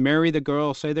 sometimes marry the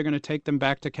girl, say they're going to take them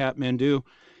back to Kathmandu.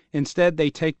 Instead, they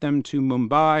take them to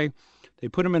Mumbai. They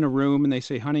put them in a room and they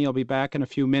say, honey, I'll be back in a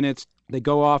few minutes. They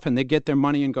go off and they get their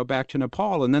money and go back to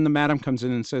Nepal. And then the madam comes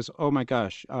in and says, oh, my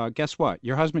gosh, guess what?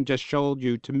 Your husband just sold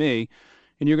you to me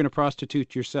and you're going to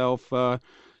prostitute yourself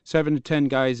 7 to 10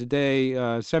 guys a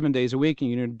day, 7 days a week,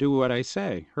 and you're going to do what I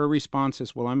say. Her response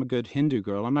is, well, I'm a good Hindu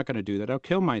girl. I'm not going to do that. I'll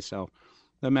kill myself.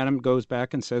 The madam goes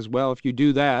back and says, well, if you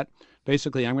do that,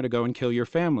 basically I'm going to go and kill your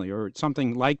family or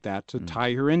something like that to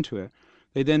tie her into it.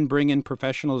 They then bring in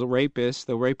professional rapists.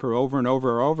 They'll rape her over and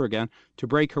over and over again to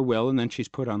break her will, and then she's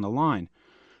put on the line.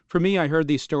 For me, I heard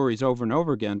these stories over and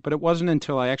over again, but it wasn't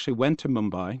until I actually went to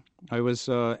Mumbai. I was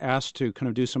asked to kind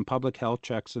of do some public health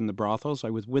checks in the brothels. I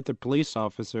was with a police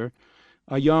officer.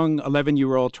 A young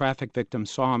 11-year-old traffic victim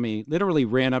saw me, literally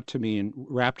ran up to me and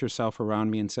wrapped herself around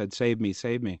me and said, "Save me,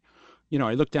 save me." You know,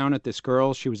 I looked down at this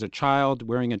girl. She was a child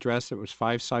wearing a dress that was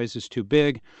 5 sizes too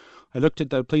big. I looked at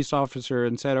the police officer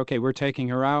and said, "Okay, we're taking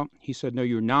her out." He said, "No,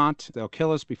 you're not. They'll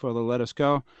kill us before they'll let us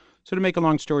go." So to make a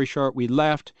long story short, we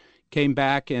left, came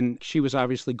back, and she was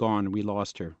obviously gone, and we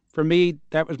lost her. For me,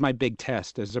 that was my big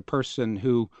test as a person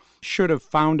who should have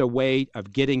found a way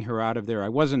of getting her out of there. I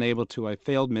wasn't able to. I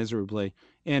failed miserably.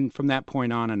 And from that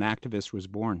point on, an activist was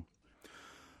born.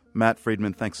 Matt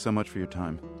Friedman, thanks so much for your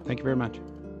time. Thank you very much.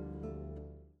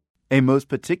 A most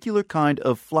particular kind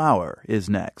of flower is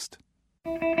next.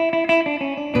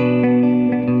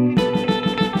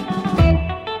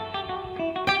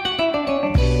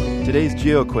 Today's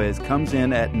GeoQuiz comes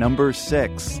in at number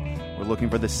 6. We're looking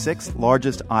for the 6th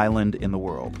largest island in the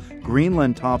world.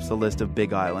 Greenland tops the list of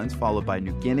big islands, followed by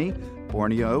New Guinea,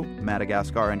 Borneo,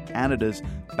 Madagascar, and Canada's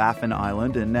Baffin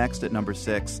Island. And next at number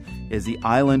 6 is the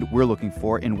island we're looking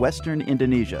for in western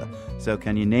Indonesia. So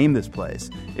can you name this place?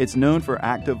 It's known for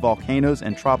active volcanoes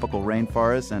and tropical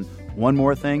rainforests. And one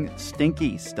more thing,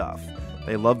 stinky stuff.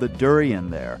 They love the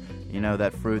durian there. You know,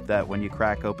 that fruit that when you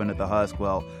crack open at the husk,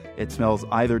 well, it smells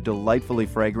either delightfully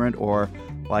fragrant or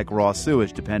like raw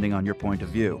sewage, depending on your point of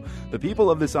view. The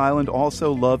people of this island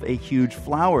also love a huge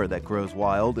flower that grows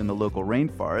wild in the local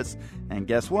rainforest. And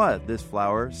guess what? This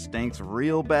flower stinks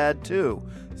real bad, too.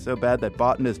 So bad that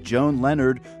botanist Joan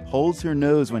Leonard holds her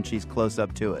nose when she's close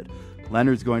up to it.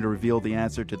 Leonard's going to reveal the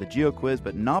answer to the GeoQuiz,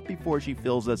 but not before she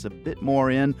fills us a bit more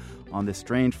in on this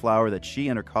strange flower that she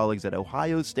and her colleagues at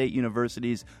Ohio State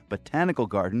University's Botanical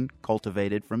Garden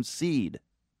cultivated from seed.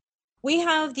 We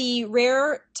have the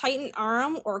rare Titan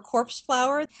arum, or corpse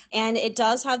flower, and it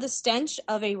does have the stench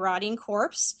of a rotting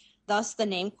corpse, thus the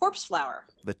name corpse flower.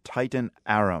 The Titan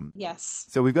arum. Yes.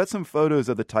 So we've got some photos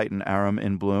of the Titan arum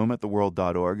in bloom at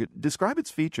theworld.org. Describe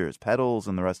its features, petals,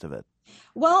 and the rest of it.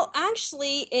 Well,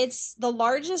 actually, it's the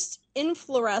largest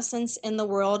inflorescence in the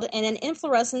world, and an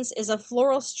inflorescence is a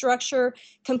floral structure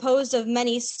composed of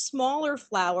many smaller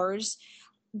flowers.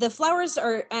 The flowers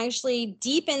are actually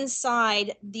deep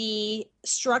inside the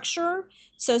structure,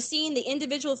 so seeing the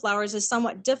individual flowers is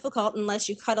somewhat difficult unless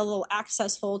you cut a little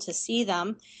access hole to see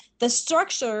them. The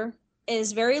structure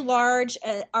is very large.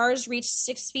 Ours reached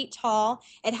 6 feet tall.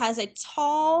 It has a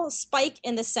tall spike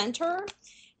in the center,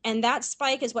 and that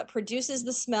spike is what produces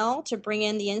the smell to bring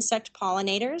in the insect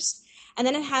pollinators. And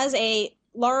then it has a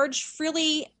large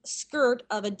frilly skirt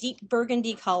of a deep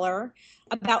burgundy color,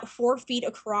 about 4 feet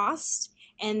across.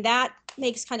 And that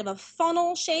makes kind of a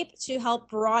funnel shape to help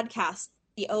broadcast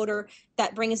the odor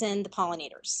that brings in the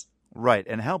pollinators. Right.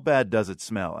 And how bad does it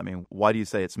smell? I mean, why do you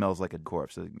say it smells like a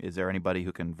corpse? Is there anybody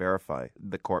who can verify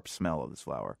the corpse smell of this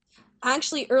flower?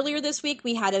 Actually, earlier this week,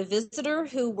 we had a visitor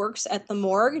who works at the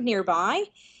morgue nearby,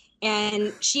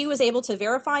 and she was able to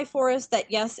verify for us that,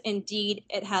 yes, indeed,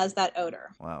 it has that odor.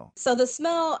 Wow. So the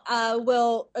smell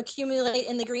will accumulate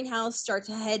in the greenhouse, start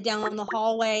to head down the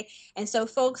hallway. And so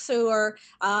folks who are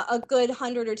a good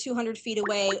 100 or 200 feet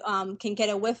away can get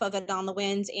a whiff of it on the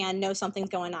winds and know something's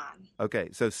going on. Okay,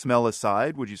 so smell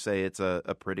aside, would you say it's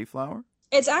a pretty flower?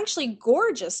 It's actually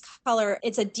gorgeous color.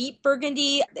 It's a deep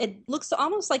burgundy. It looks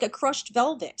almost like a crushed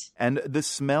velvet. And the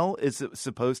smell is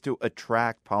supposed to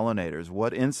attract pollinators.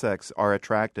 What insects are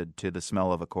attracted to the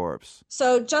smell of a corpse?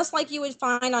 So just like you would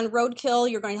find on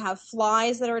roadkill, you're going to have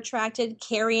flies that are attracted,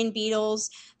 carrion beetles,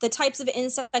 the types of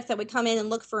insects that would come in and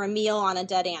look for a meal on a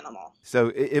dead animal.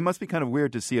 So it must be kind of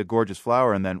weird to see a gorgeous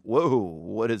flower and then, whoa,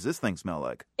 what does this thing smell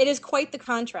like? It is quite the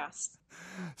contrast.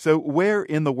 So where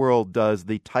in the world does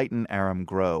the Titan arum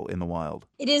grow in the wild?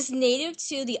 It is native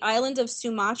to the island of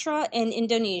Sumatra in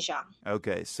Indonesia.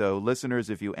 Okay, so listeners,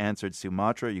 if you answered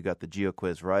Sumatra, you got the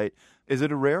GeoQuiz right. Is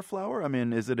it a rare flower? I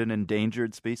mean, is it an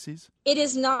endangered species? It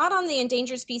is not on the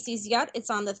endangered species yet. It's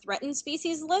on the threatened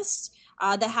species list.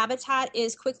 The habitat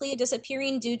is quickly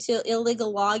disappearing due to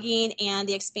illegal logging and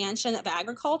the expansion of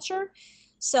agriculture.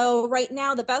 So right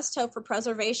now, the best hope for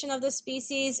preservation of this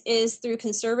species is through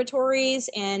conservatories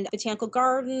and botanical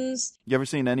gardens. You ever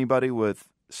seen anybody with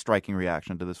striking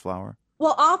reaction to this flower?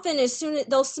 Well, often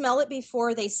they'll smell it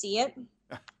before they see it.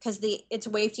 because it's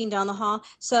wafting down the hall.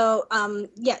 So,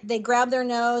 they grab their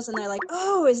nose and they're like,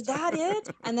 oh, is that it?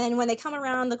 And then when they come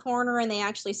around the corner and they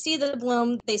actually see the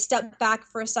bloom, they step back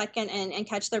for a second and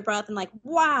catch their breath and like,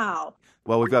 wow.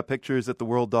 Well, we've got pictures at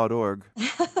theworld.org.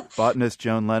 Botanist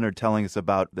Joan Leonard telling us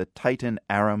about the Titan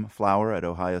arum flower at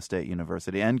Ohio State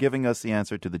University and giving us the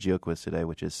answer to the GeoQuiz today,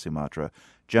 which is Sumatra.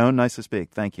 Joan, nice to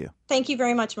speak. Thank you. Thank you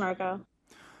very much, Margot.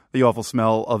 The awful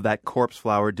smell of that corpse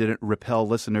flower didn't repel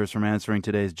listeners from answering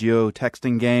today's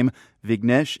geo-texting game.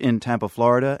 Vignesh in Tampa,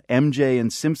 Florida, MJ in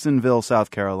Simpsonville, South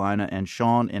Carolina, and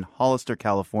Sean in Hollister,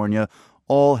 California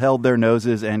all held their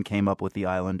noses and came up with the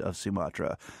island of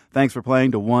Sumatra. Thanks for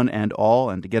playing to one and all,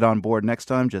 and to get on board next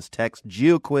time, just text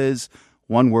GeoQuiz,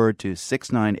 one word, to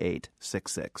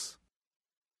 69866.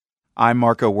 I'm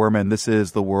Marco Werman. This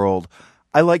is The World.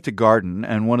 I like to garden,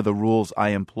 and one of the rules I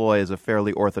employ as a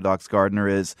fairly orthodox gardener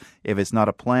is, if it's not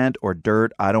a plant or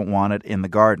dirt, I don't want it in the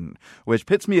garden, which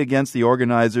pits me against the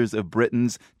organizers of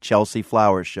Britain's Chelsea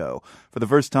Flower Show. For the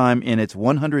first time in its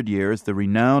 100 years, the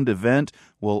renowned event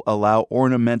will allow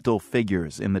ornamental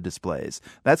figures in the displays.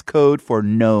 That's code for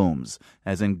gnomes,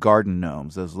 as in garden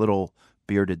gnomes, those little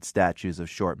bearded statues of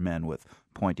short men with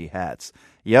pointy hats.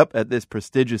 Yep, at this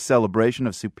prestigious celebration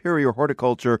of superior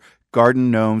horticulture,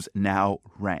 garden gnomes now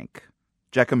rank.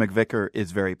 Jekka McVicker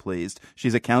is very pleased.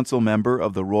 She's a council member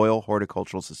of the Royal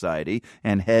Horticultural Society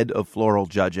and head of floral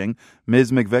judging.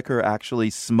 Ms. McVicker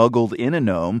actually smuggled in a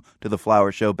gnome to the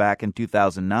flower show back in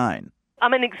 2009.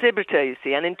 I'm an exhibitor, you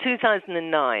see, and in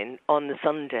 2009, on the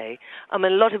Sunday, a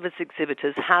lot of us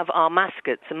exhibitors have our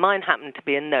mascots, and mine happened to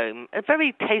be a gnome, a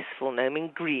very tasteful gnome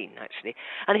in green, actually,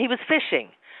 and he was fishing,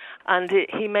 and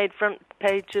he made front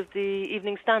page of the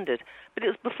Evening Standard, but it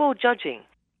was before judging.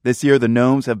 This year, the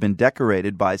gnomes have been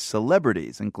decorated by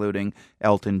celebrities, including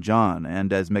Elton John,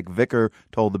 and as McVicker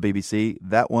told the BBC,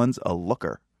 that one's a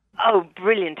looker. Oh,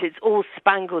 brilliant. It's all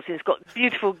spangles. It's got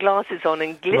beautiful glasses on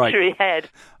and glittery head.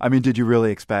 I mean, did you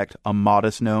really expect a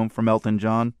modest gnome from Elton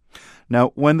John?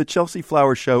 Now, when the Chelsea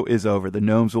Flower Show is over, the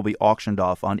gnomes will be auctioned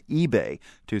off on eBay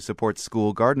to support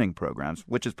school gardening programs,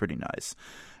 which is pretty nice.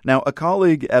 Now, a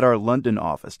colleague at our London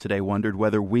office today wondered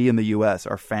whether we in the U.S.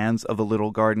 are fans of the little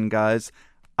garden guys.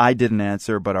 I didn't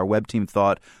answer, but our web team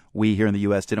thought we here in the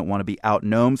U.S. didn't want to be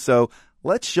out-gnomed, so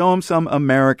let's show them some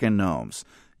American gnomes.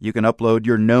 You can upload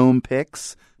your gnome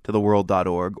pics to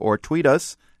theworld.org or tweet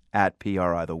us at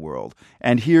PRI The World.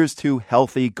 And here's to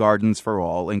healthy gardens for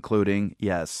all, including,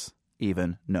 yes,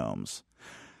 even gnomes.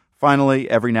 Finally,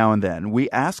 every now and then, we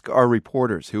ask our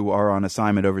reporters who are on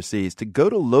assignment overseas to go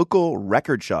to local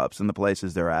record shops in the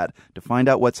places they're at to find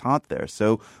out what's hot there.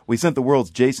 So we sent the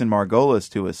world's Jason Margolis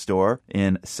to a store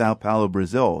in Sao Paulo,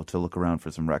 Brazil, to look around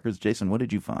for some records. Jason, what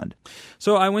did you find?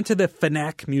 So I went to the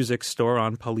Fnac music store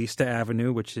on Paulista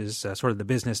Avenue, which is sort of the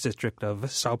business district of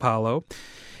Sao Paulo.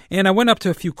 And I went up to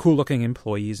a few cool-looking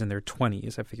employees in their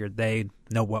 20s. I figured they'd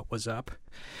know what was up.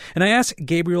 And I asked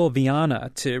Gabriel Viana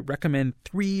to recommend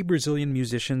 3 Brazilian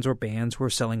musicians or bands who are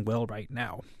selling well right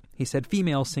now. He said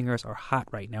female singers are hot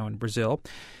right now in Brazil.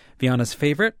 Viana's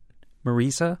favorite,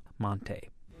 Marisa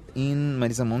Monte. In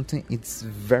Marisa Monte, it's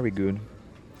very good.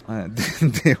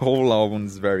 The whole album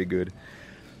is very good.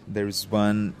 There's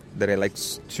one that I like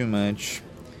too much.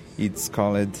 It's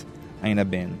called Ainda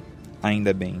Bem.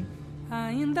 Ainda Bem.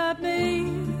 Ainda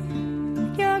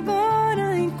bem que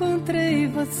agora encontrei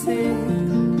você.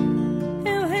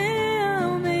 Eu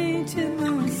realmente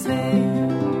não sei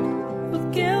o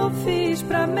que eu fiz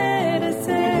pra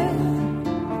merecer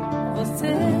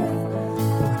você,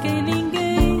 porque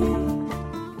ninguém.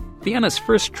 Viana's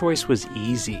first choice was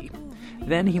easy.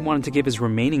 Then he wanted to give his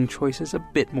remaining choices a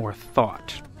bit more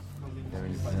thought.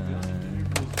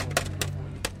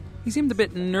 He seemed a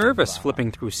bit nervous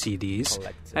flipping through CDs.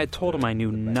 I had told him I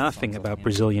knew nothing about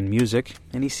Brazilian music,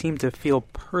 and he seemed to feel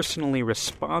personally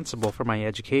responsible for my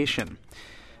education.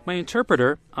 My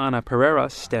interpreter, Ana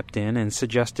Pereira, stepped in and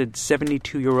suggested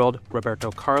 72-year-old Roberto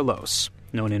Carlos,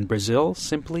 known in Brazil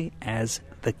simply as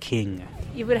the King.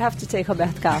 You would have to take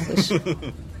Roberto Carlos.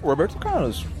 Roberto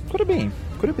Carlos. Could it be?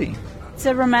 Could it be? It's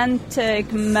a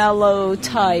romantic, mellow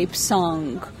type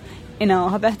song. You know,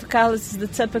 Roberto Carlos is the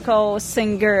typical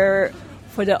singer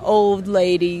for the old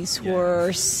ladies who are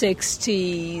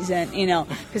 60s, and you know,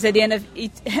 because at the end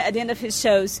of his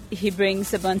shows, he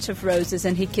brings a bunch of roses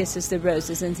and he kisses the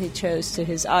roses and he shows to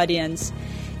his audience.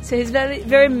 So he's very,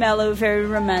 very mellow, very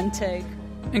romantic.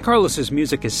 And Carlos's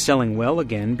music is selling well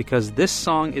again because this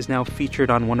song is now featured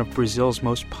on one of Brazil's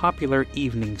most popular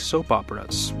evening soap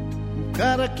operas.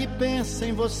 Cara que pensa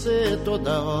em você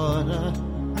toda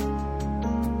hora.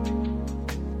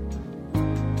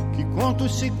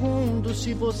 Quantos segundos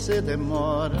se você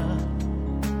demora?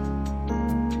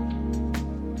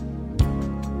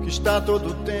 está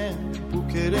todo o tempo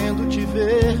querendo te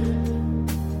ver,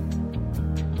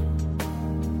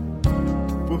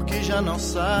 porque já não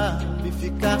sabe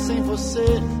ficar sem você.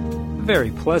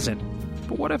 Very pleasant.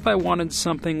 But what if I wanted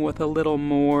something with a little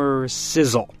more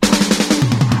sizzle?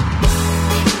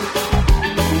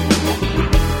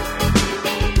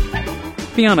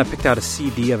 Fiona picked out a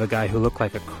CD of a guy who looked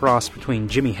like a cross between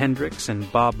Jimi Hendrix and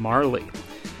Bob Marley.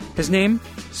 His name,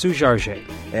 Sujarje.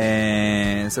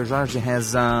 And Sujarje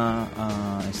has a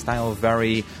style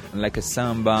very like a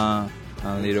samba,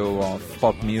 a little of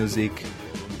pop music.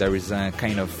 There is a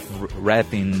kind of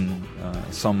rap in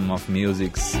some of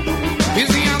musics.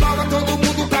 Vizinha nova, todo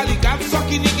mundo tá ligado, só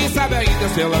que ninguém sabe ainda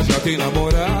se ela já tem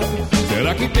namorado.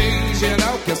 Será que tem?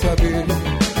 Geral quer saber.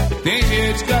 Tem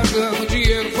gente gastando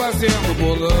dinheiro fazendo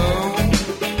bolão.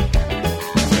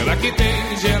 Será que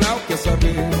tem? Geral quer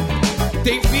saber.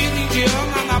 Tem fila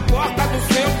indiana na porta do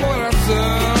seu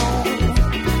coração.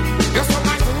 Eu sou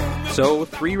mais So,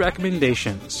 3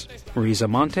 recommendations. Marisa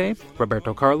Monte,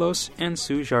 Roberto Carlos, and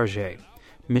Sujarje.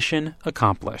 Mission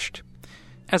accomplished.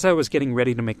 As I was getting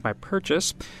ready to make my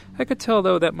purchase, I could tell,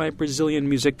 though, that my Brazilian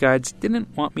music guides didn't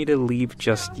want me to leave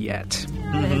just yet.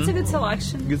 Mm-hmm. It's a good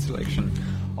selection. Good selection.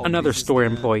 Another store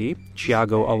employee,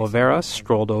 Thiago Oliveira,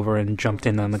 strolled over and jumped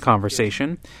in on the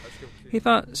conversation. He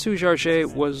thought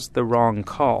Sujarje was the wrong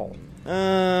call.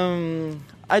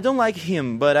 I don't like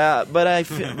him, but I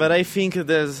think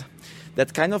there's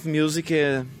that kind of music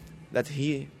that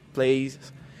he plays.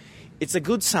 It's a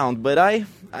good sound, but I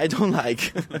don't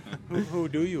like. Who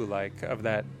do you like of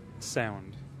that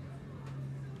sound?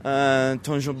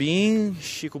 Tom Jobim,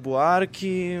 Chico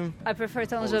Buarque. I prefer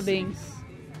Tom Jobim.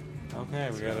 Okay,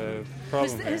 we got a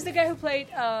problem. Who's the guy who played...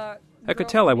 I could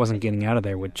tell I wasn't getting out of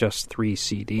there with just 3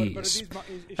 CDs.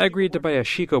 I agreed to buy a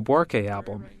Chico Buarque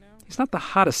album. He's not the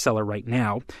hottest seller right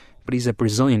now, but he's a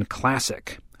Brazilian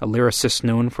classic, a lyricist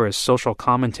known for his social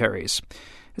commentaries.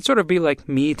 It'd sort of be like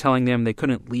me telling them they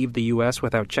couldn't leave the U.S.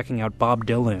 without checking out Bob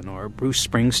Dylan or Bruce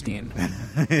Springsteen.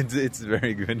 It's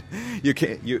very good.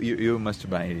 You must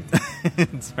buy it.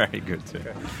 It's very good too.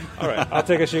 Okay. All right, I'll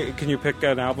take a shot. Can you pick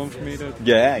an album for me to?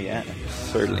 Yeah,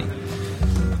 certainly.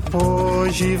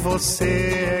 Hoje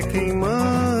você é quem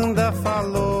manda,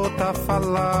 falou, tá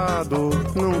falado,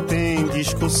 não tem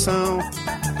discussão,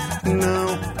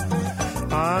 não.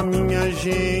 A minha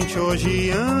gente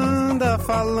hoje anda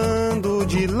falando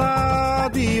de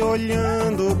lado e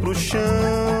olhando pro chão.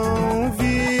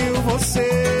 Viu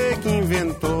você que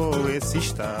inventou esse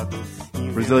estado.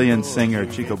 Brazilian singer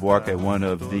Chico Buarque, one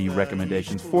of the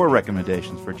recommendations, 4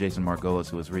 recommendations for Jason Margolis,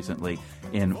 who was recently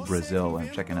in Brazil and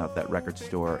checking out that record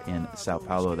store in Sao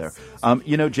Paulo there.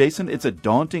 Jason, it's a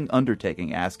daunting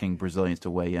undertaking asking Brazilians to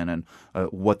weigh in on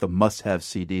what the must-have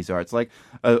CDs are. It's like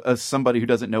somebody who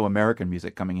doesn't know American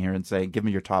music coming here and saying, give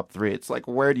me your top 3. It's like,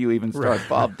 where do you even start? Right.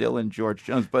 Bob Dylan, George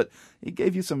Jones. But he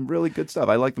gave you some really good stuff.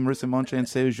 I like the Marisa Monte and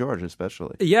Seu Jorge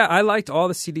especially. Yeah, I liked all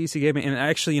the CDs he gave me. And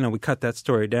actually, we cut that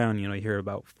story down. You hear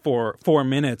about 4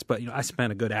 minutes, but I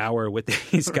spent a good hour with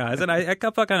these guys, and I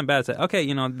felt kind of bad. I said,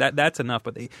 okay, that's enough.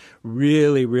 But they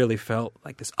really, really felt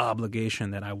like this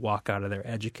obligation that I walk out of there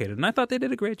educated, and I thought they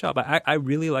did a great job. I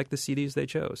really like the CDs they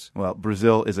chose. Well,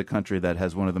 Brazil is a country that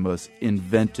has one of the most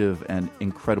inventive and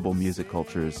incredible music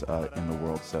cultures in the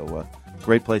world. So,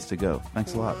 great place to go.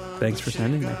 Thanks a lot. Thanks for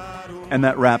sending me. And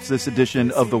that wraps this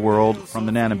edition of The World from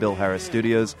the Nan and Bill Harris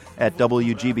studios at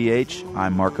WGBH.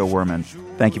 I'm Marco Werman.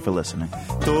 Thank you for listening.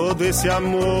 Todo esse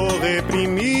amor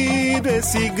reprimido,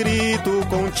 esse grito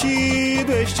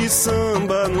contido, este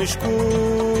samba no escuro.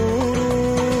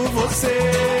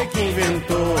 Você que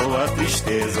inventou a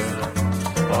tristeza,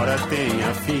 ora tem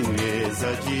a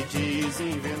fineza de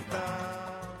desinventar.